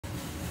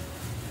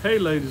Hey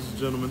ladies and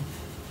gentlemen,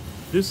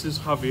 this is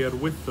Javier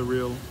with The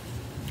Real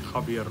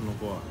Javier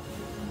Novoa.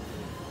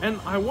 And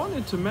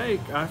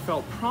I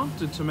felt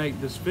prompted to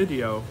make this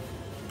video,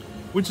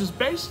 which is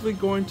basically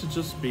going to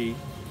just be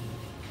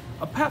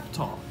a pep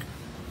talk.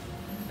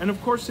 And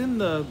of course in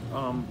the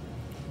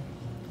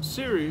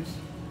series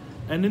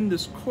and in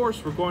this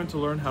course, we're going to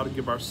learn how to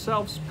give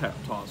ourselves pep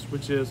talks,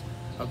 which is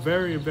a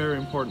very, very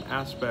important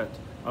aspect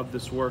of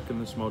this work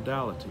and this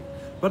modality.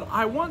 But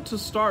I want to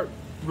start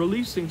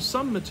releasing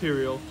some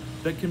material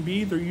that can be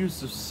either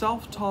used as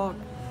self-talk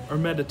or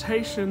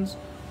meditations,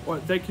 or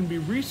they can be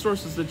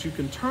resources that you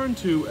can turn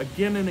to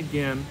again and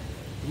again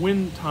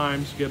when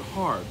times get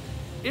hard,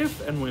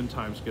 if and when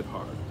times get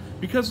hard.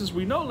 Because as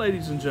we know,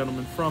 ladies and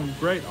gentlemen, from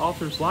great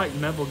authors like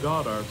Neville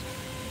Goddard,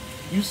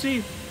 you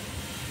see,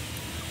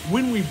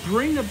 when we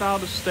bring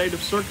about a state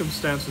of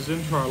circumstances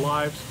into our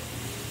lives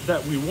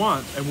that we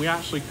want, and we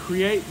actually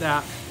create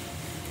that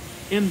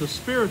in the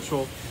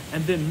spiritual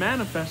and then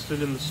manifest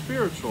it in the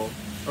spiritual,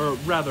 or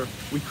rather,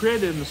 we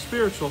create it in the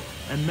spiritual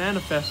and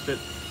manifest it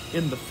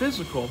in the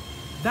physical,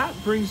 that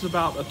brings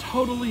about a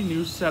totally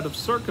new set of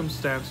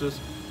circumstances,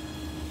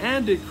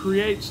 and it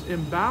creates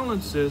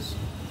imbalances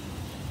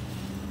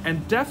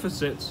and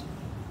deficits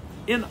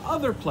in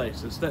other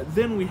places that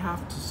then we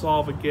have to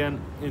solve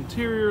again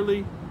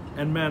interiorly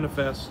and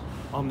manifest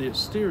on the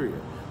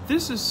exterior.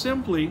 This is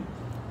simply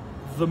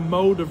the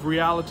mode of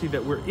reality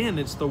that we're in.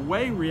 It's the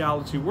way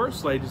reality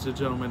works, ladies and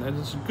gentlemen, and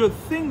it's a good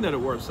thing that it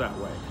works that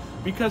way.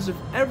 Because if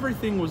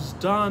everything was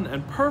done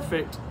and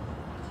perfect,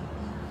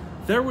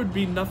 there would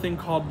be nothing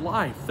called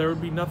life. There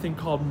would be nothing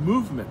called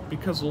movement,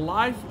 because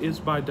life is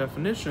by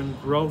definition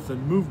growth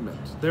and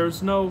movement.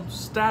 There's no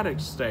static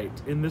state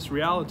in this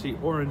reality,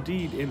 or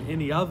indeed in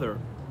any other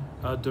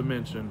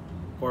dimension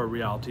or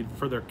reality,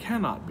 for there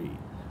cannot be.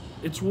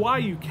 It's why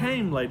you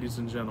came, ladies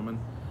and gentlemen.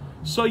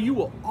 So you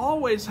will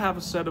always have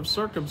a set of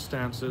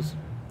circumstances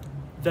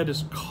that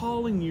is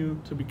calling you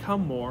to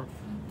become more,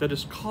 that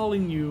is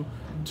calling you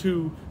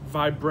to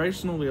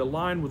vibrationally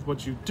align with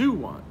what you do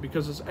want.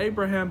 Because as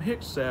Abraham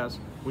Hicks says,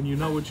 when you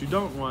know what you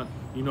don't want,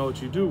 you know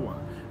what you do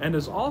want. And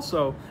as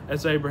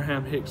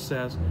Abraham Hicks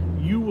says,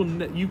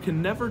 you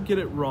can never get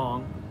it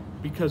wrong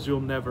because you'll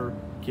never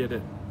get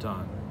it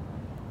done.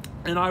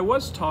 And I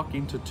was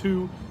talking to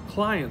two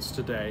clients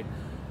today.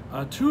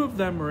 Two of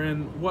them are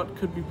in what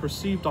could be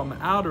perceived on the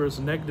outer as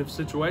negative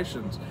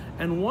situations.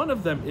 And one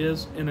of them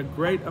is in a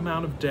great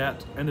amount of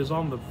debt and is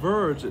on the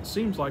verge, it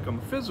seems like on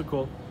the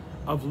physical,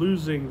 of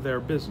losing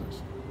their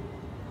business.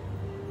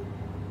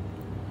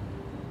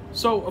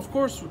 So, of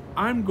course,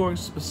 I'm going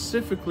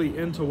specifically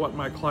into what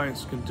my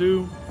clients can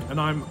do, and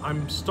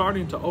I'm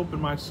starting to open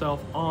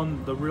myself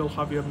on the Real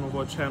Javier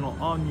Novoa channel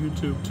on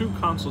YouTube to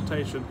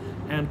consultation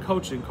and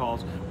coaching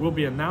calls. We'll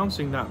be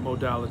announcing that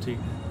modality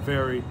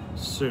very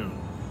soon.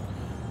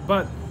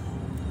 But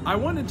I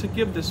wanted to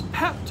give this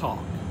pep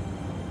talk,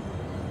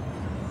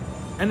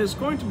 and it's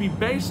going to be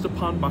based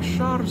upon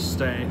Bashar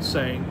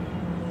saying,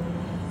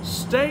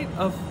 state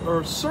of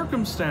or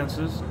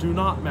circumstances do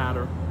not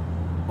matter,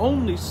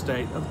 only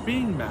state of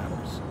being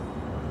matters.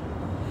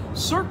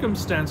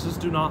 Circumstances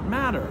do not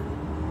matter.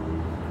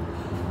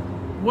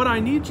 What I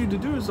need you to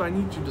do is I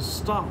need you to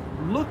stop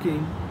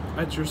looking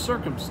at your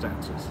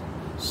circumstances.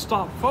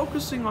 Stop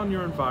focusing on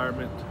your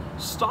environment.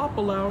 Stop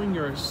allowing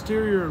your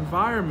exterior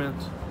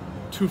environment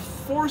to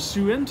force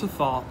you into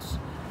thoughts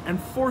and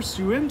force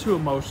you into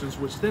emotions,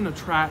 which then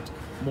attract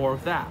more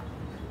of that.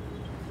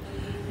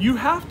 You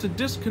have to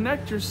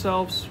disconnect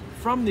yourselves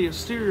from the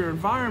exterior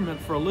environment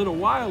for a little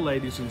while,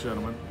 ladies and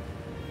gentlemen,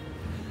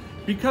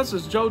 because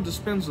as Joe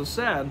Dispenza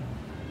said,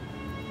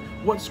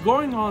 what's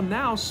going on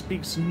now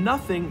speaks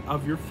nothing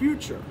of your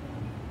future.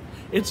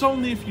 It's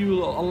only if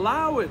you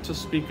allow it to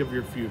speak of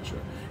your future.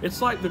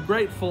 It's like the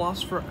great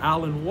philosopher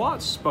Alan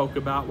Watts spoke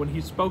about when he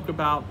spoke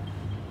about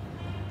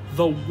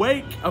the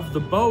wake of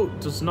the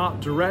boat does not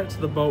direct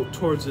the boat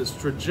towards its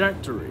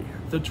trajectory.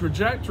 The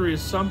trajectory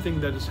is something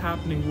that is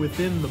happening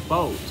within the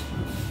boat.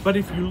 But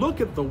if you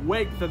look at the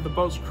wake that the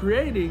boat's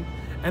creating,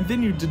 and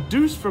then you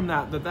deduce from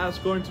that that that's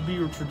going to be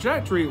your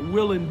trajectory, it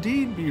will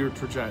indeed be your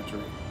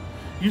trajectory.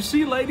 You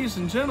see, ladies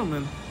and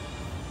gentlemen,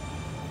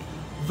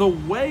 the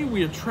way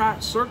we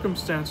attract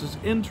circumstances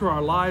into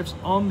our lives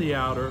on the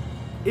outer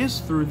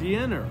is through the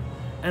inner.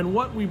 And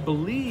what we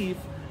believe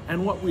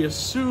and what we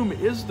assume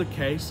is the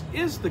case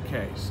is the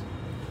case.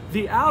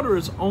 The outer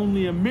is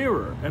only a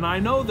mirror, and I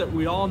know that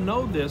we all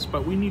know this,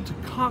 but we need to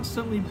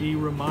constantly be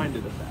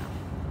reminded of that.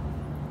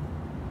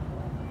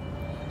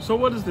 So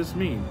what does this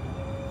mean?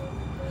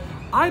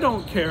 I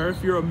don't care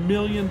if you're $1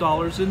 million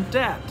in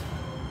debt.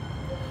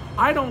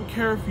 I don't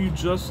care if you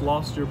just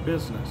lost your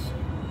business.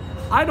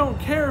 I don't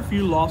care if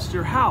you lost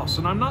your house,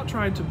 and I'm not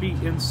trying to be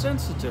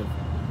insensitive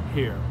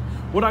here.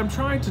 What I'm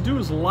trying to do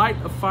is light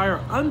a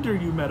fire under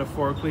you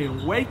metaphorically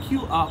and wake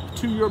you up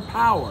to your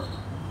power.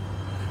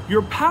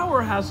 Your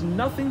power has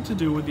nothing to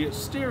do with the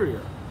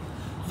exterior.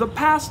 The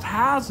past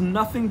has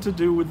nothing to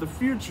do with the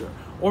future,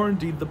 or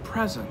indeed the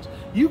present.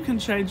 You can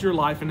change your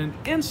life in an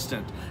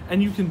instant,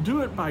 and you can do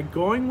it by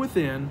going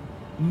within,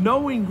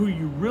 knowing who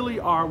you really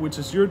are, which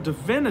is your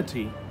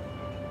divinity,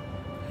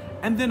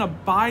 and then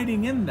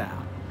abiding in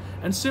that,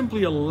 and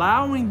simply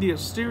allowing the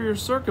exterior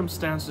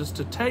circumstances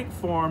to take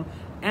form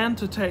and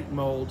to take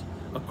mold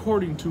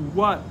according to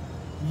what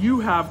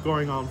you have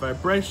going on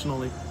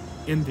vibrationally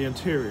in the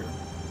interior.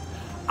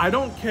 I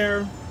don't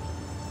care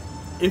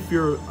if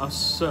you're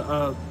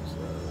a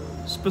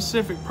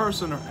specific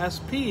person or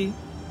SP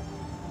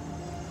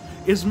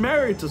is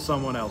married to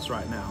someone else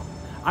right now.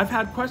 I've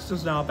had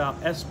questions now about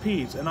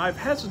SPs, and I've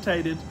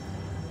hesitated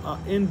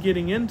in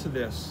getting into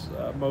this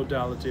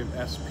modality of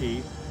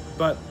SP,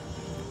 but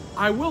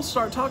I will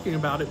start talking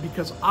about it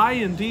because I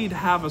indeed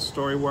have a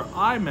story where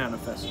I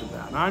manifested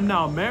that. And I'm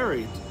now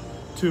married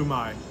to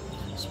my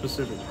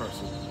specific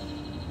person.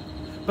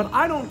 But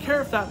I don't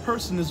care if that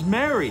person is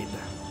married.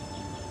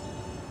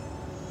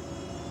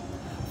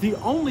 The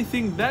only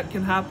thing that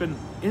can happen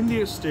in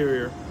the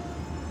exterior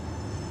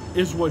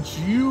is what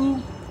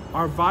you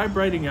are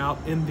vibrating out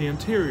in the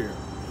interior.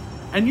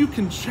 And you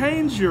can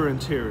change your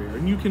interior,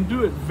 and you can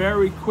do it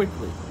very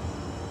quickly.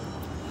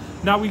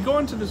 Now, we go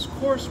into this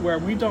course where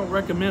we don't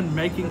recommend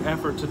making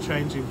effort to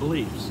changing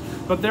beliefs,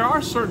 but there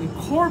are certain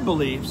core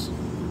beliefs,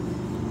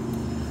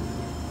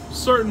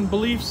 certain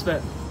beliefs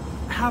that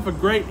have a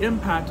great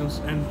impact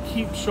and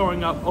keep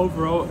showing up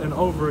over and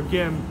over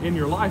again in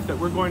your life that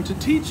we're going to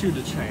teach you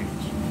to change.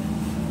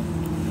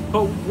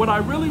 But what I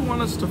really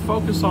want us to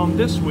focus on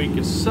this week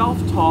is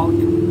self-talk,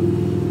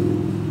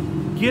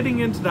 getting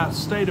into that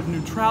state of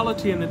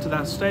neutrality and into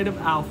that state of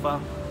alpha,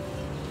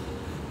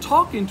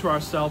 talking to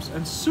ourselves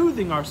and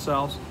soothing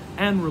ourselves,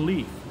 and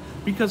relief.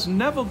 Because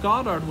Neville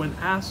Goddard, when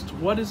asked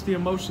what is the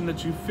emotion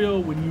that you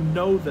feel when you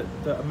know that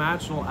the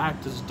imaginal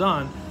act is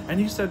done, and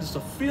he said it's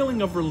a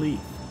feeling of relief.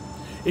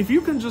 If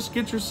you can just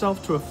get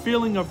yourself to a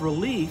feeling of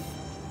relief,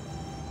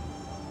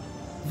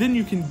 then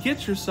you can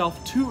get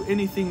yourself to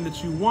anything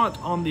that you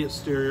want on the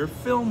exterior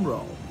film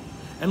roll.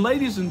 And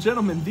ladies and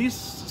gentlemen, these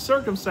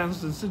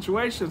circumstances and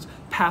situations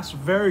pass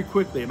very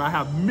quickly, and I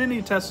have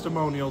many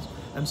testimonials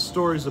and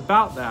stories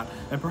about that,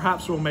 and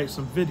perhaps we'll make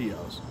some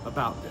videos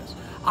about this.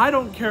 I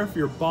don't care if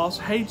your boss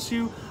hates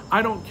you.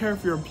 I don't care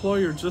if your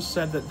employer just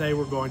said that they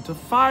were going to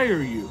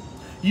fire you.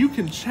 You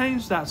can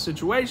change that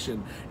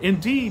situation.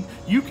 Indeed,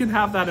 you can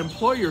have that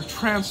employer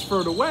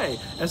transferred away,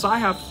 as I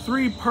have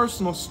 3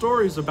 personal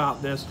stories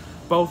about this,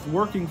 both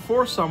working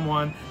for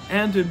someone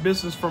and in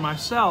business for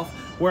myself,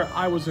 where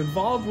I was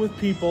involved with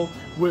people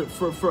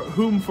for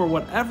whom, for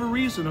whatever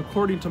reason,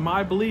 according to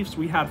my beliefs,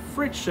 we had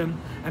friction,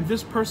 and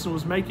this person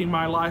was making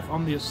my life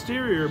on the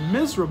exterior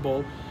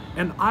miserable,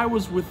 and I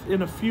was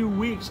within a few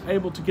weeks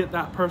able to get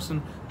that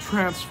person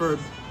transferred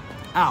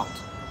out.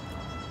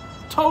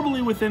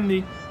 Totally within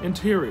the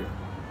interior.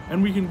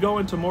 And we can go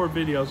into more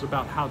videos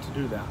about how to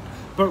do that.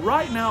 But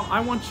right now,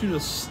 I want you to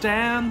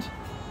stand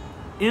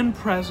in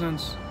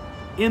presence,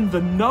 in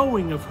the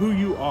knowing of who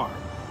you are.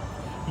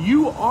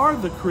 You are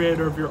the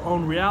creator of your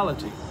own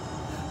reality.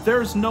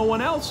 There's no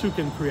one else who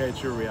can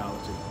create your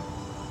reality.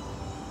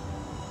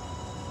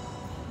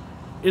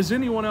 Is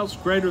anyone else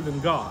greater than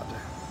God?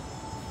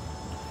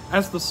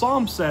 As the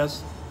Psalm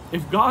says,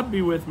 if God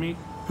be with me,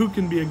 who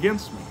can be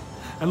against me?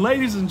 And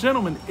ladies and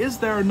gentlemen, is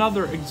there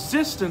another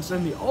existence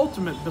in the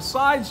ultimate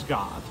besides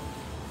God?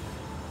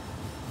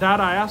 That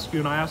I ask you,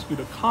 and I ask you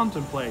to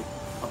contemplate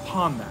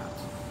upon that.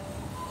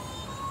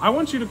 I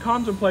want you to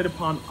contemplate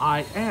upon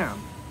I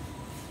am.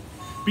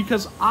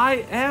 Because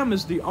I am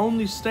is the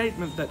only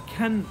statement that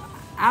can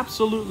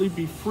absolutely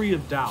be free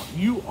of doubt.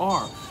 You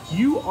are.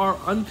 You are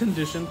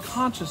unconditioned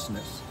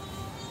consciousness.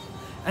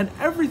 And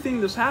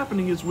everything that's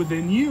happening is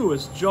within you,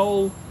 as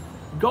Joel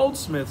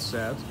Goldsmith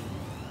said.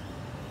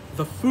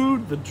 The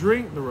food, the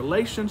drink, the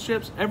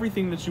relationships,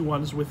 everything that you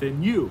want is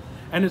within you.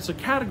 And it's a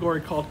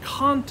category called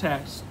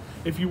context.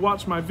 If you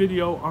watch my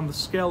video on the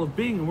scale of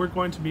being, and we're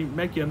going to be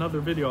making another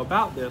video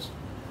about this,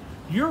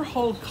 your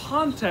whole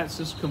context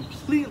is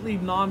completely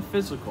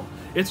non-physical.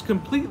 It's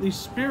completely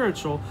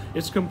spiritual.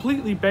 It's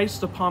completely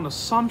based upon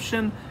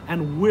assumption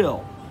and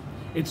will.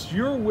 It's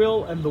your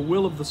will and the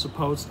will of the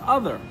supposed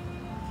other,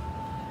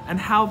 and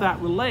how that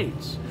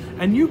relates.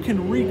 And you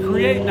can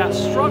recreate that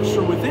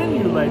structure within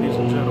you, ladies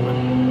and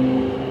gentlemen.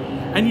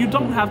 And you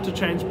don't have to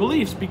change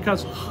beliefs,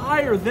 because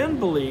higher than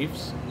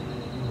beliefs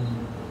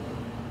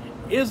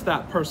is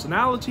that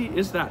personality,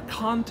 is that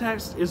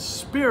context, is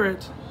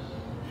spirit.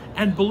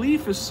 And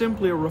belief is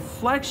simply a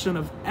reflection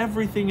of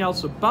everything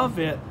else above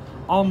it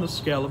on the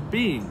scale of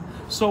being.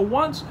 So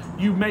once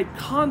you make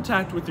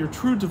contact with your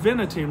true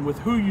divinity and with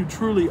who you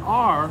truly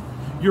are,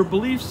 your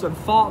beliefs and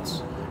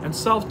thoughts and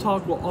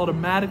self-talk will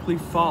automatically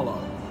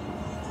follow.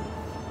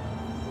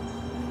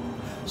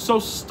 So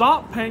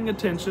stop paying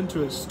attention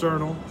to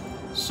external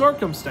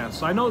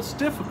circumstances. I know it's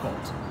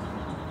difficult,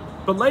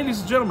 but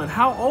ladies and gentlemen,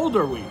 how old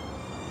are we?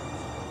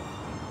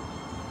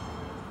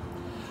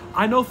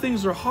 I know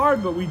things are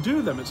hard, but we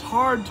do them. It's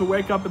hard to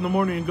wake up in the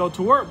morning and go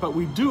to work, but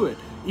we do it.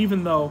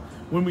 Even though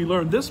when we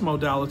learn this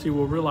modality,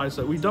 we'll realize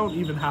that we don't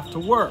even have to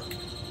work.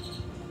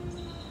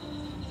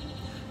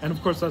 And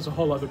of course, that's a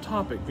whole other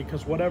topic,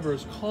 because whatever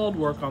is called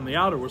work on the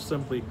outer will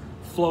simply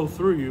flow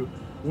through you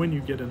when you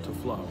get into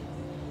flow.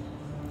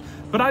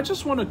 But I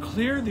just want to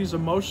clear these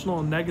emotional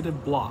and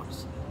negative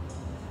blocks.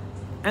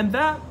 And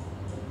that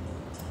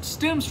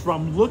stems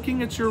from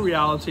looking at your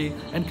reality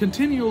and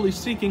continually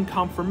seeking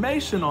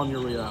confirmation on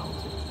your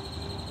reality,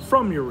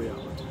 from your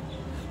reality.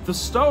 The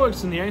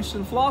Stoics and the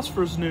ancient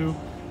philosophers knew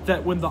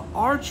that when the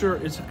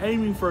archer is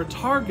aiming for a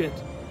target,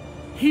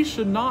 he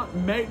should not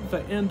make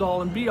the end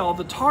all and be all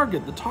the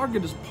target. The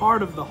target is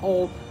part of the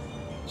whole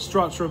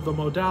structure of the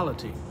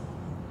modality.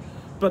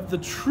 But the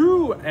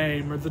true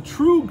aim, or the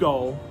true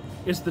goal,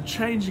 is the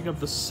changing of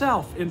the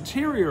self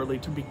interiorly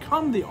to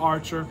become the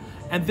archer,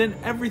 and then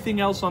everything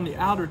else on the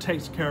outer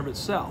takes care of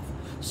itself.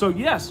 So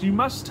yes, you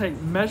must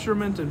take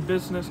measurement in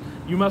business,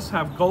 you must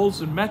have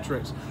goals and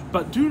metrics,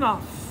 but do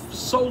not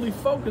solely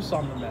focus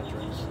on the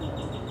metrics.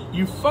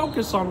 You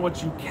focus on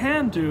what you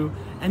can do,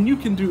 and you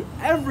can do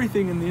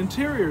everything in the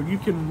interior. You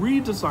can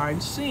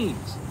redesign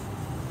scenes.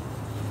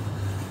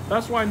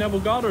 That's why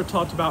Neville Goddard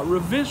talked about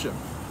revision.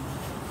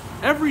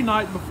 Every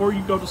night before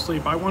you go to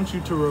sleep, I want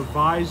you to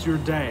revise your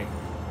day.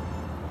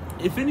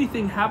 If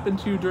anything happened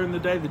to you during the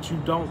day that you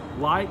don't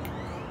like,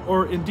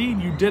 or indeed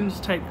you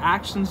didn't take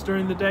actions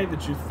during the day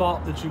that you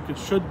thought that you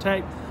should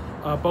take,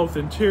 both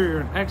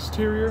interior and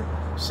exterior,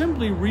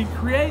 simply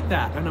recreate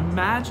that and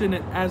imagine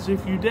it as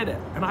if you did it.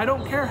 And I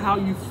don't care how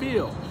you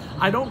feel.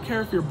 I don't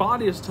care if your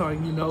body is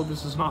telling you, no,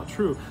 this is not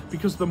true.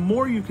 Because the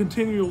more you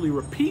continually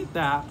repeat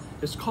that,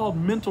 it's called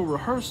mental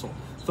rehearsal.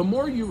 The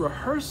more you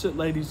rehearse it,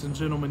 ladies and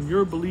gentlemen,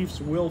 your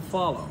beliefs will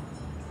follow.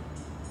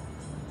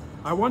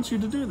 I want you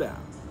to do that.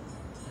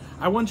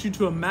 I want you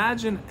to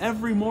imagine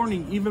every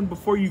morning, even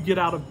before you get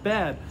out of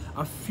bed,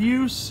 a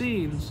few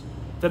scenes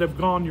that have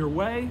gone your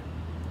way.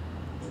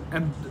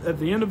 And at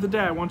the end of the day,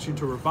 I want you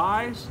to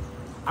revise.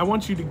 I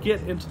want you to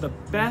get into the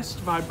best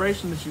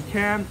vibration that you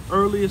can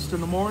earliest in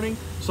the morning,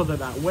 so that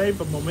that wave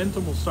of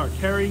momentum will start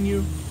carrying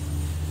you.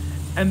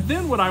 And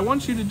then what I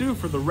want you to do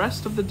for the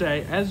rest of the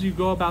day, as you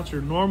go about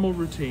your normal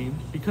routine,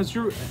 because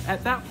you're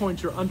at that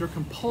point, you're under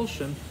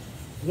compulsion.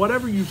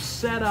 Whatever you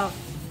set up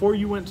before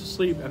you went to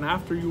sleep and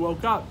after you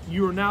woke up,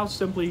 you are now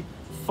simply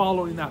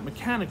following that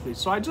mechanically.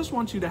 So I just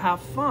want you to have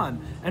fun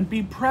and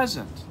be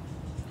present.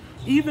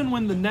 Even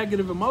when the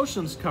negative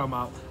emotions come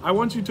up, I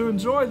want you to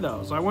enjoy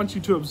those. I want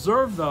you to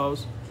observe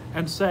those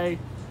and say,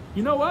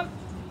 you know what?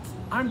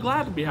 I'm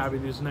glad to be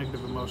having these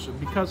negative emotions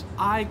because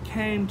I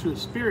came to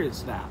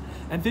experience that.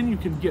 And then you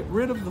can get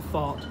rid of the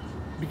thought,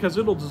 because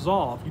it'll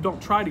dissolve. You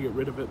don't try to get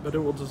rid of it, but it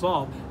will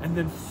dissolve. And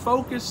then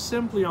focus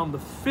simply on the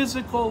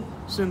physical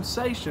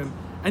sensation.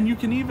 And you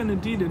can even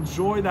indeed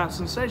enjoy that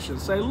sensation.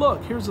 Say,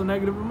 look, here's a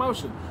negative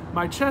emotion.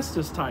 My chest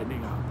is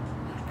tightening up.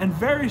 And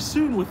very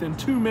soon, within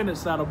 2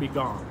 minutes, that'll be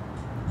gone.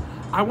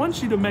 I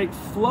want you to make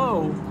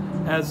flow,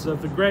 as the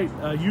great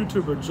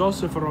YouTuber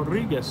Joseph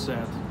Rodriguez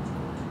said.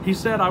 He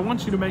said, I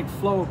want you to make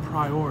flow a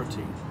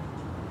priority.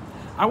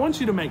 I want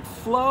you to make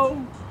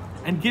flow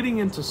and getting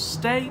into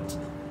state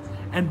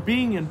and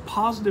being in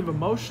positive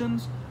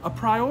emotions a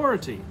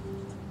priority.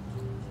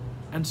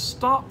 And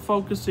stop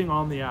focusing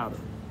on the outer.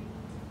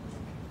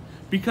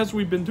 Because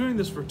we've been doing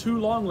this for too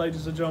long,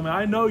 ladies and gentlemen.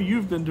 I know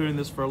you've been doing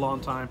this for a long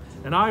time,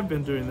 and I've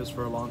been doing this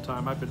for a long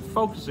time. I've been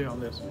focusing on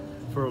this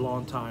for a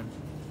long time.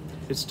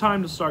 It's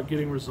time to start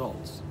getting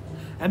results.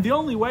 And the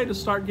only way to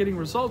start getting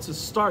results is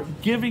start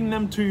giving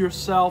them to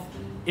yourself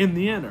in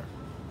the inner.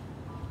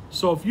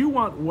 So if you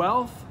want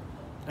wealth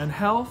and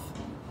health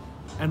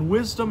and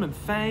wisdom and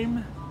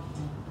fame,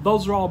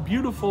 those are all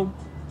beautiful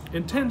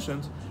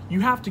intentions.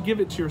 You have to give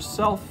it to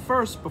yourself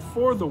first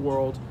before the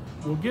world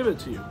will give it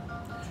to you.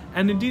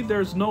 And indeed,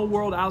 there's no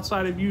world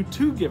outside of you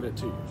to give it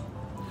to you.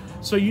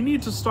 So you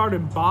need to start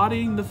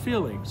embodying the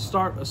feeling.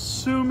 Start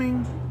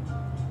assuming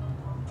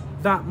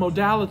that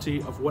modality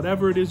of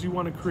whatever it is you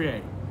want to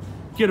create.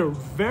 Get a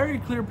very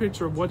clear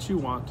picture of what you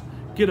want.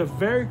 Get a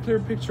very clear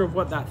picture of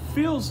what that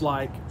feels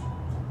like.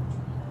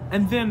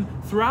 And then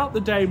throughout the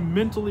day,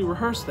 mentally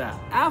rehearse that.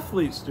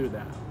 Athletes do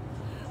that.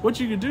 What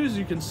you can do is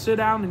you can sit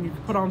down and you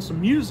can put on some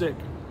music,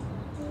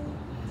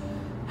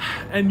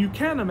 and you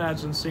can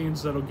imagine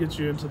scenes that'll get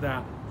you into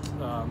that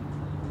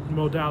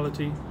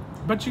modality.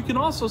 But you can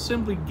also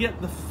simply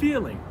get the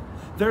feeling.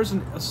 There's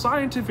a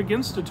scientific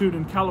institute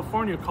in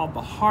California called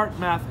the Heart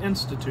Math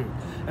Institute,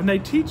 and they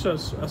teach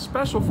us a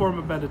special form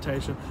of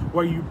meditation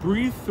where you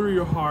breathe through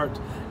your heart,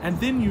 and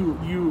then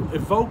you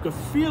evoke a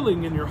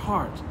feeling in your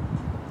heart.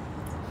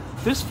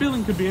 This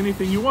feeling could be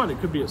anything you want.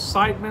 It could be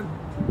excitement,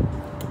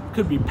 it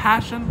could be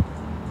passion,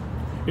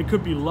 it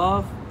could be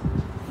love.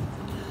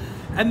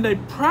 And they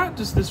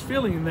practice this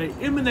feeling and they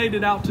emanate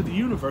it out to the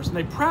universe, and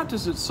they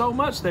practice it so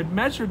much, they've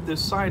measured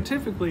this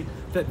scientifically,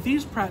 that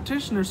these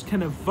practitioners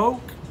can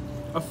evoke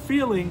a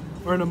feeling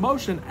or an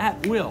emotion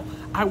at will.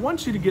 I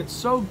want you to get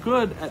so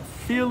good at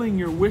feeling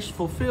your wish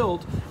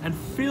fulfilled and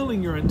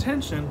feeling your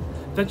intention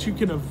that you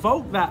can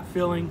evoke that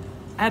feeling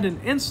at an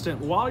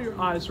instant while your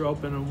eyes are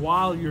open and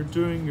while you're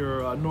doing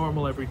your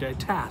normal everyday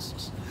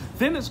tasks.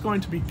 Then it's going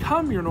to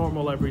become your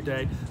normal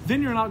everyday.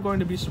 Then you're not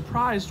going to be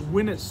surprised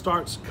when it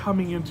starts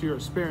coming into your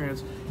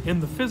experience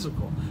in the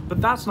physical.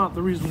 But that's not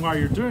the reason why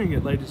you're doing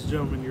it, ladies and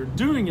gentlemen. You're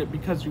doing it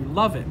because you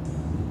love it.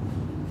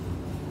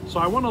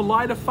 So I want to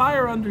light a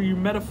fire under you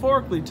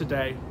metaphorically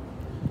today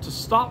to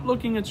stop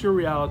looking at your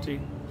reality,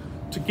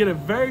 to get a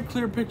very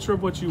clear picture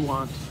of what you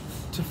want,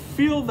 to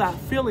feel that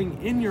feeling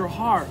in your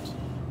heart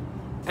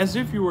as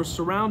if you were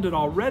surrounded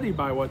already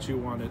by what you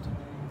wanted,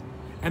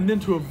 and then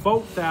to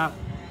evoke that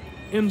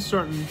in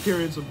certain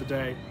periods of the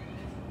day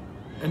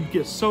and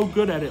get so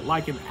good at it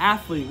like an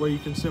athlete where you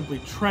can simply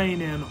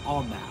train in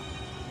on that.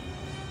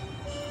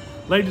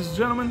 Ladies and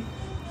gentlemen,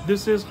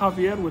 this is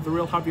Javier with The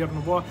Real Javier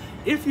Novoa.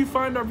 If you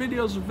find our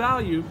videos of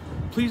value,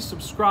 please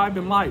subscribe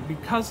and like,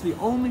 because the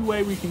only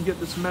way we can get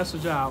this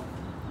message out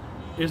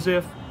is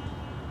if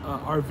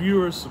our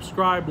viewers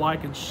subscribe,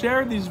 like, and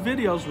share these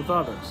videos with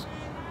others.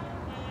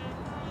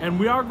 And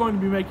we are going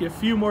to be making a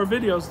few more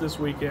videos this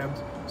weekend.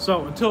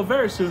 So until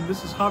very soon,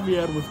 this is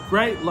Javier with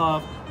great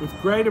love, with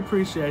great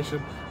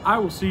appreciation. I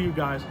will see you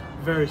guys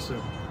very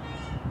soon.